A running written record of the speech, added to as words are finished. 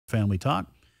Family Talk.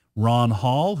 Ron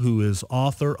Hall, who is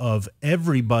author of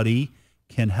Everybody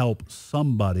Can Help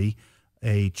Somebody,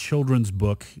 a children's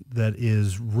book that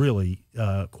is really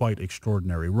quite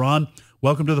extraordinary. Ron,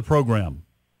 welcome to the program.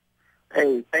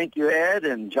 Hey, thank you, Ed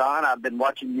and John. I've been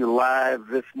watching you live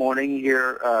this morning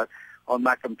here on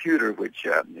my computer, which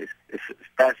is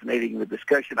fascinating, the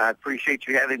discussion. I appreciate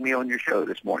you having me on your show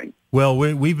this morning. Well,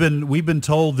 we've been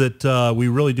told that we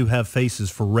really do have faces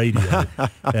for radio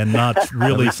and not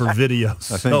really for video.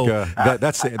 I think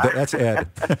that's Ed.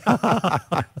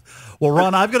 Well,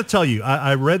 Ron, I've got to tell you,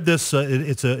 I read this.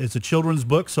 It's a children's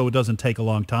book, so it doesn't take a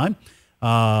long time.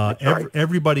 Right.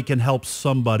 Everybody Can Help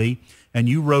Somebody, and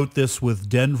you wrote this with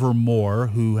Denver Moore,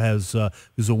 who's a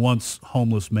once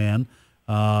homeless man,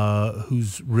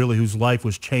 whose life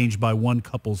was changed by one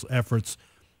couple's efforts,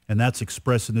 and that's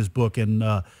expressed in his book. And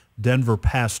Denver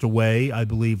passed away, I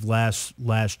believe,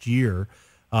 last year.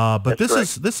 But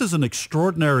this is an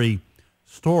extraordinary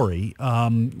story.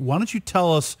 Why don't you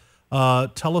tell us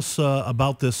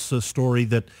about this story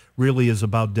that really is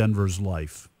about Denver's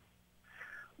life?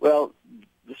 Well,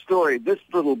 the story, this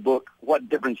little book, What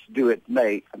Difference Do It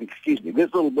Make?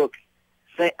 This little book,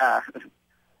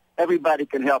 Everybody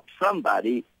Can Help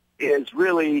Somebody, is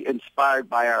really inspired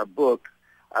by our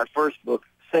first book,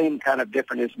 Same Kind of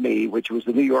Different as Me, which was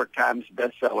the New York Times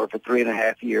bestseller for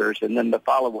 3.5 years, and then the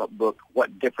follow-up book,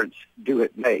 What Difference Do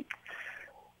It Make?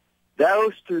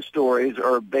 Those two stories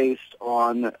are based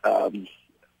on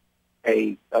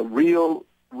a real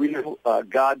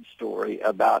God story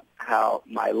about how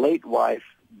my late wife,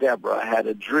 Deborah, had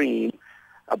a dream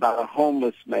about a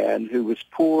homeless man who was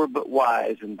poor but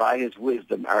wise, and by his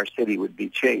wisdom our city would be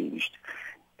changed.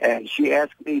 And she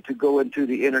asked me to go into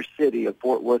the inner city of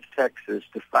Fort Worth, Texas,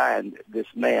 to find this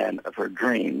man of her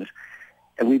dreams.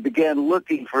 And we began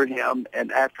looking for him,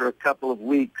 and after a couple of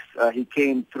weeks, he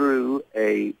came through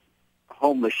a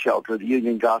homeless shelter, the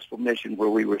Union Gospel Mission, where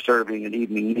we were serving an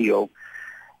evening meal.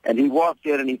 And he walked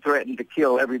in and he threatened to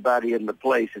kill everybody in the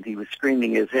place, and he was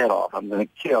screaming his head off, "I'm going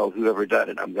to kill whoever done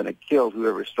it. I'm going to kill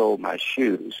whoever stole my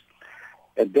shoes."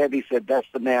 And Debbie said, "That's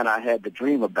the man I had the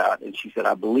dream about." And she said,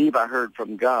 "I believe I heard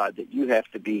from God that you have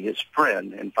to be his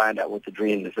friend and find out what the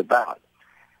dream is about."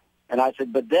 And I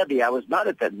said, "But Debbie, I was not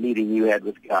at that meeting you had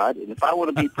with God. And if I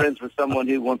want to be friends with someone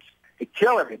who wants to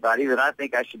kill everybody, then I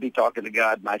think I should be talking to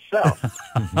God myself."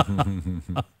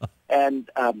 And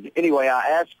anyway,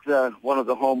 I asked one of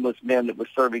the homeless men that was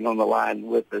serving on the line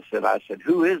with us, and I said,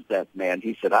 "Who is that man?"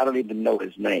 He said, "I don't even know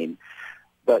his name.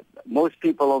 But most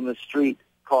people on the street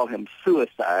call him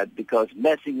Suicide because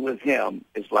messing with him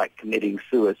is like committing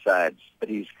suicide." But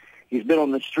he's been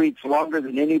on the streets longer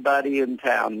than anybody in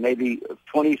town, maybe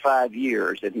 25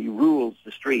 years, and he rules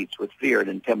the streets with fear and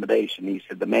intimidation. He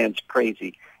said, "The man's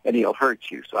crazy, and he'll hurt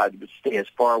you, so I would stay as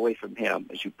far away from him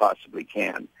as you possibly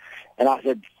can." And I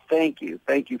said, Thank you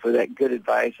for that good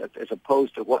advice, as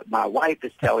opposed to what my wife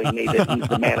is telling me, that he's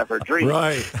the man of her dreams.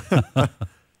 Right.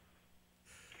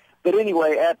 But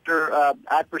anyway, after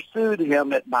I pursued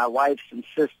him at my wife's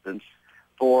insistence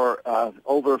for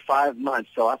over 5 months,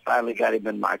 so I finally got him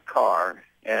in my car,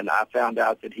 and I found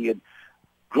out that he had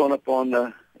grown up on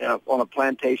a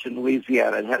plantation in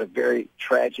Louisiana and had a very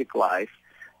tragic life.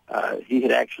 He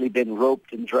had actually been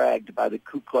roped and dragged by the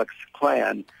Ku Klux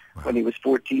Klan when he was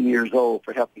 14 years old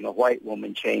for helping a white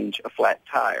woman change a flat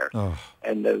tire. Oh.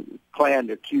 And the Klan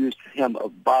accused him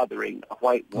of bothering a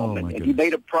white woman. And he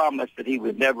made a promise that he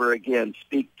would never again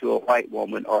speak to a white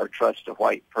woman or trust a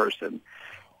white person.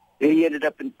 He ended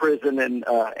up in prison in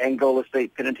Angola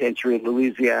State Penitentiary in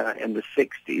Louisiana in the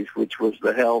 60s, which was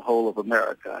the hellhole of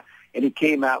America. And he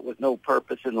came out with no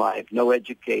purpose in life, no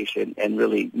education, and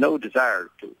really no desire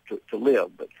to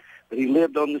live. But he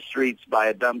lived on the streets by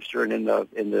a dumpster and in the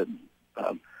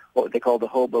what they call the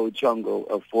hobo jungle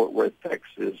of Fort Worth,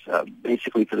 Texas,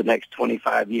 basically for the next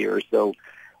 25 years. So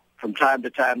from time to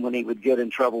time, when he would get in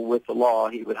trouble with the law,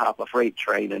 he would hop a freight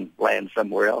train and land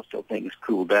somewhere else till things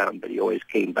cooled down. But he always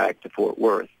came back to Fort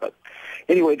Worth. But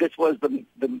anyway, this was the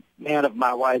man of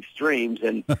my wife's dreams,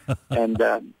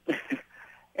 but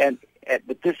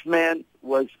this man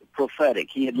was prophetic.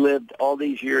 He had lived all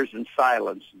these years in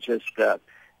silence, just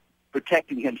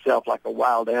protecting himself like a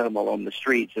wild animal on the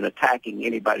streets and attacking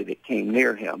anybody that came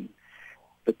near him.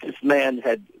 But this man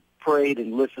had prayed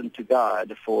and listened to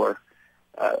God for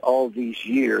all these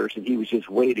years, and he was just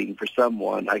waiting for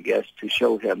someone, I guess, to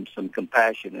show him some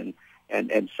compassion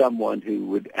and someone who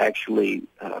would actually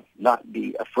not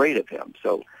be afraid of him.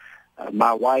 So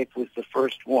my wife was the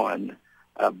first one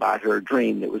by her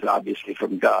dream that was obviously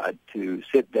from God to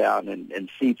sit down and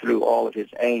see through all of his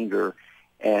anger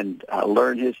and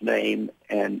learn his name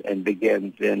and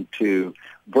begin then to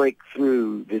break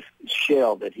through this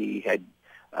shell that he had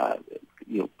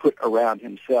put around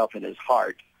himself and his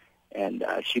heart. And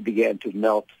she began to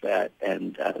melt that,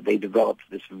 and they developed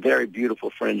this very beautiful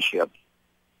friendship.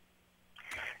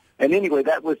 And anyway,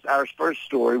 that was our first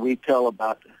story. We tell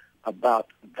about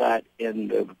that in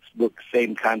the book,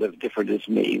 Same Kind of Different as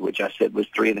Me, which I said was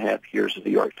 3.5 years of the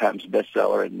New York Times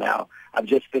bestseller, and now I've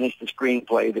just finished the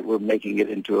screenplay that we're making it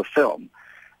into a film.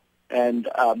 And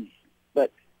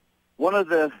but one of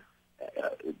the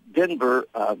Denver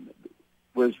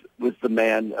was the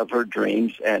man of her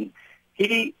dreams, and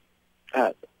he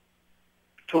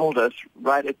told us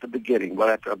right at the beginning, right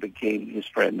after I became his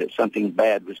friend, that something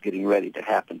bad was getting ready to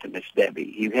happen to Miss Debbie.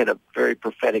 He had a very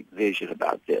prophetic vision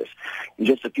about this. And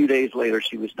just a few days later,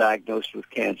 she was diagnosed with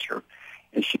cancer,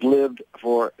 and she lived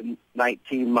for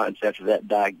 19 months after that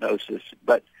diagnosis.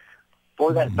 But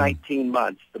for that 19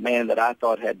 months, the man that I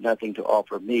thought had nothing to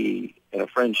offer me in a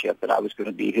friendship, that I was going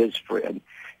to be his friend,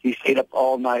 he stayed up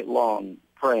all night long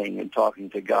praying and talking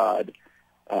to God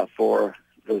for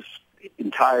those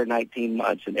entire 19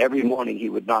 months, and every morning he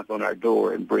would knock on our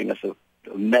door and bring us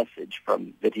a message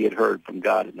that he had heard from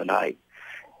God in the night.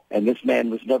 And this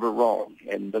man was never wrong.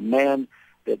 And the man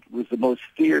that was the most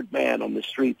feared man on the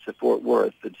streets of Fort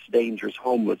Worth, this dangerous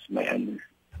homeless man,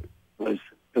 was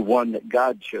the one that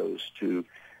God chose to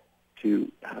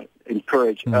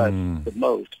encourage us the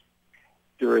most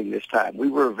during this time. We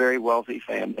were a very wealthy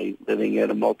family living in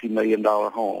a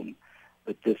multi-million-dollar home.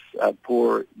 But this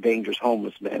poor, dangerous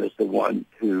homeless man is the one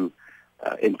who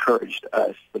encouraged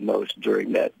us the most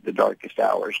during the darkest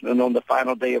hours. And on the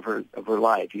final day of her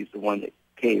life, he's the one that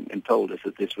came and told us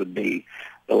that this would be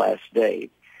the last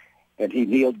day. And he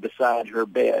kneeled beside her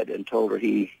bed and told her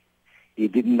he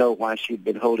didn't know why she'd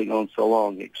been holding on so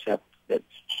long, except that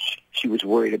she was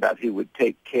worried about who would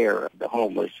take care of the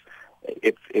homeless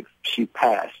if she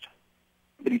passed.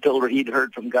 But he told her he'd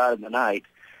heard from God in the night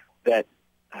that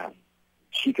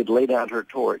she could lay down her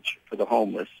torch for the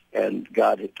homeless, and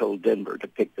God had told Denver to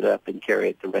pick it up and carry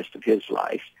it the rest of his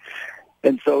life.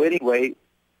 And so anyway,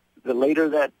 later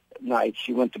that night,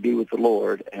 she went to be with the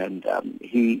Lord, and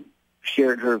he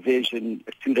shared her vision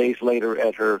 2 days later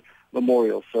at her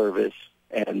memorial service,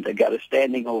 and got a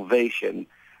standing ovation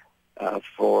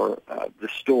for the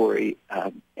story.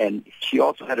 And she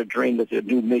also had a dream that a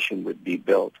new mission would be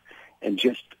built. And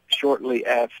just shortly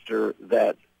after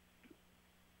that,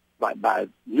 by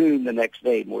noon the next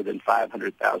day, more than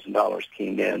 $500,000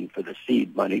 came in for the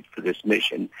seed money for this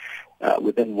mission.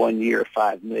 Within 1 year,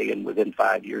 $5 million. Within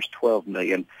 5 years, $12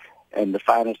 million. And the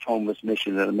finest homeless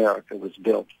mission in America was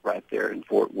built right there in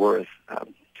Fort Worth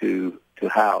to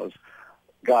house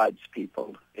God's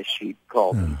people, as she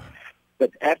called them.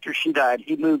 But after she died,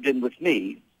 he moved in with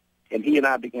me, and he and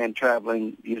I began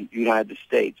traveling the United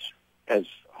States as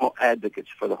advocates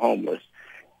for the homeless.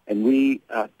 And we,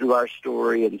 through our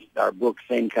story and our book,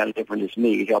 Same Kind of Different as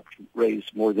Me, helped raise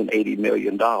more than $80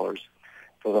 million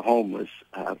for the homeless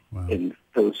in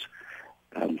those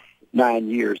 9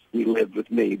 years he lived with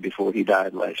me before he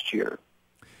died last year.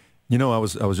 You know, I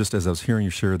was just, as I was hearing you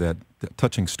share that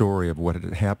touching story of what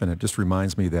had happened, it just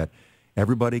reminds me that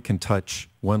everybody can touch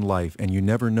one life, and you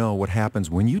never know what happens.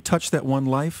 When you touch that one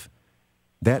life,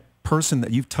 that person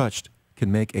that you've touched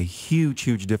can make a huge,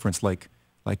 huge difference like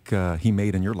he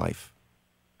made in your life.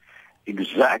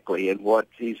 Exactly, and what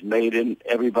he's made in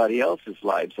everybody else's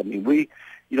lives. I mean,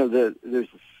 there's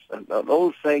an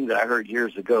old saying that I heard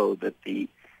years ago that the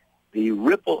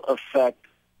ripple effect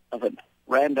of a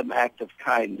random act of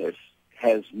kindness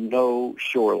has no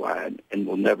shoreline and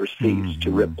will never cease to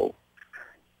ripple.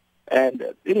 And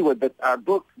anyway, but our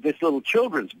book, this little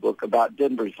children's book about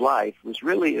Denver's life, was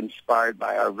really inspired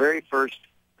by our very first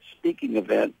speaking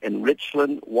event in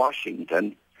Richland,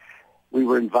 Washington. We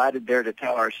were invited there to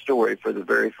tell our story for the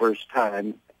very first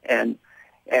time, and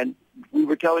we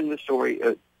were telling the story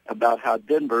about how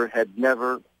Denver had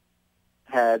never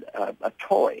had a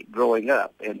toy growing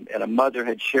up, and a mother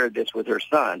had shared this with her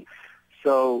son.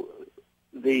 So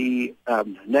the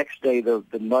next day, the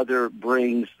mother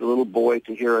brings the little boy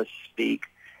to hear us speak,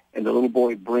 and the little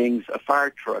boy brings a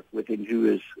fire truck with him,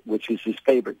 which is his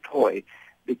favorite toy,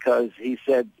 because he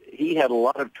said he had a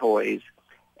lot of toys,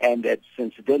 and that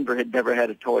since Denver had never had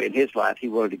a toy in his life, he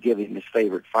wanted to give him his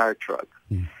favorite fire truck.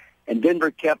 And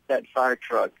Denver kept that fire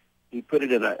truck. He put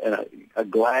it in a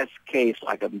glass case,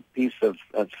 like a piece of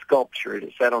sculpture, and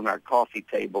it sat on our coffee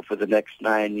table for the next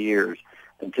 9 years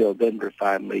until Denver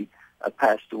finally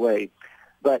passed away.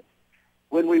 But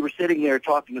when we were sitting there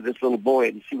talking to this little boy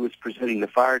and she was presenting the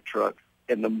fire truck,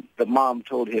 and the mom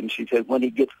told him, she said, when he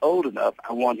gets old enough,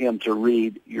 I want him to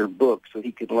read your book so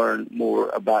he could learn more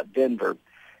about Denver.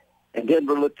 And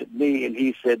Denver looked at me and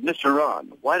he said, Mr.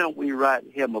 Ron, why don't we write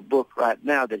him a book right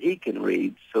now that he can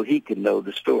read so he can know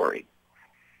the story?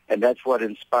 And that's what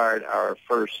inspired our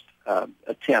first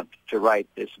attempt to write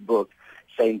this book,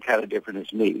 Same Kind of Different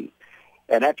as Me.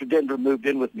 And after Denver moved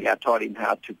in with me, I taught him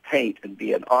how to paint and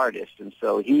be an artist. And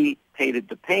so he painted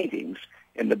the paintings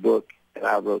in the book, and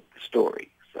I wrote the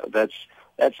story. So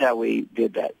that's how we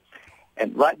did that.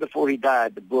 And right before he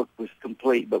died, the book was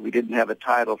complete, but we didn't have a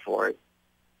title for it.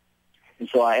 And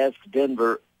so I asked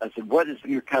Denver, I said, what is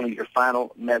your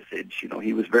final message? You know,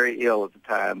 he was very ill at the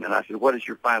time. And I said, what is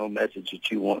your final message that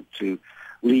you want to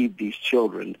leave these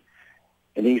children?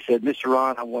 And he said, Mr.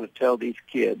 Ron, I want to tell these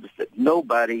kids that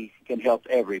nobody can help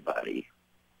everybody,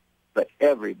 but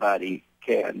everybody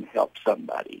can help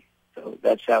somebody. So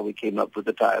that's how we came up with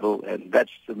the title, and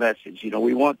that's the message. You know,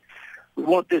 we want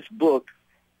this book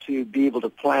to be able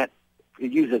to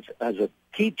use it as a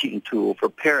teaching tool for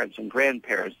parents and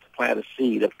grandparents to plant a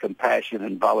seed of compassion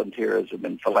and volunteerism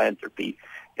and philanthropy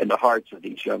in the hearts of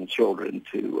these young children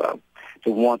to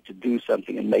want to do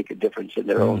something and make a difference in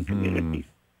their own communities.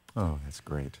 Oh, that's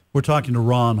great. We're talking to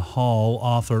Ron Hall,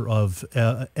 author of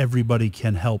Everybody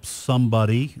Can Help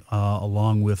Somebody,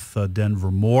 along with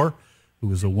Denver Moore, who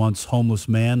was a once homeless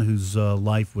man whose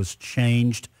life was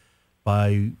changed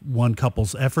by one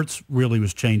couple's efforts, really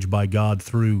was changed by God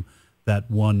through that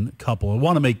one couple. I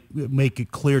want to make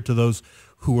it clear to those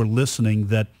who are listening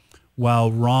that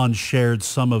while Ron shared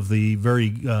some of the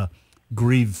very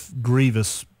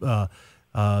grievous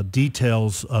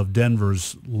details of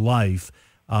Denver's life,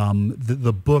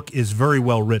 the book is very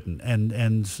well written, and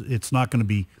it's not going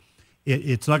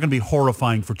to be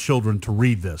horrifying for children to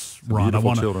read this. Ron, I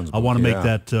want to make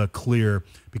that clear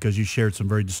because you shared some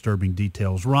very disturbing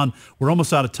details. Ron, we're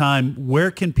almost out of time. Where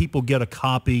can people get a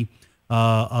copy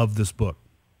of this book?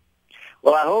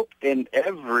 Well, I hope in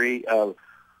every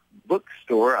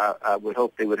bookstore, I would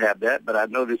hope they would have that. But I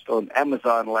noticed on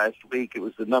Amazon last week it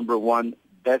was the #1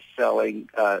 best-selling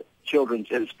children's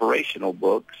inspirational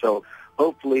book. So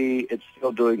hopefully it's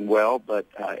still doing well, but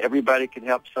everybody can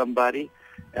help somebody,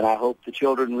 and I hope the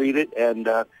children read it, and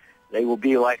they will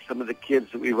be like some of the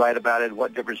kids that we write about in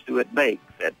What Difference Do It Make,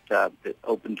 that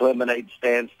opened lemonade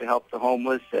stands to help the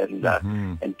homeless and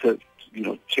took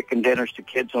chicken dinners to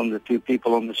kids on the 2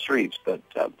 people on the streets. But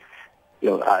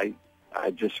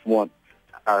I just want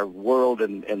our world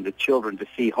and the children to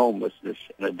see homelessness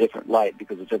in a different light,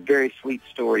 because it's a very sweet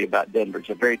story about Denver. It's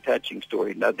a very touching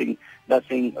story. Nothing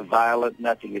violent,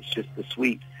 nothing. It's just the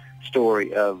sweet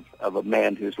story of a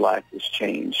man whose life was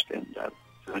changed. And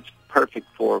so it's perfect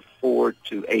for 4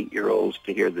 to 8-year-olds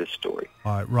to hear this story.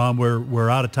 All right, Ron, we're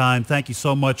out of time. Thank you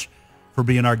so much for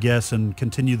being our guest, and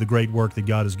continue the great work that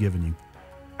God has given you.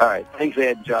 All right. Thanks,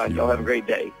 Ed, John. Y'all have a great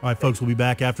day. All right, folks, we'll be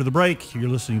back after the break. You're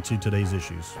listening to Today's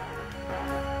Issues.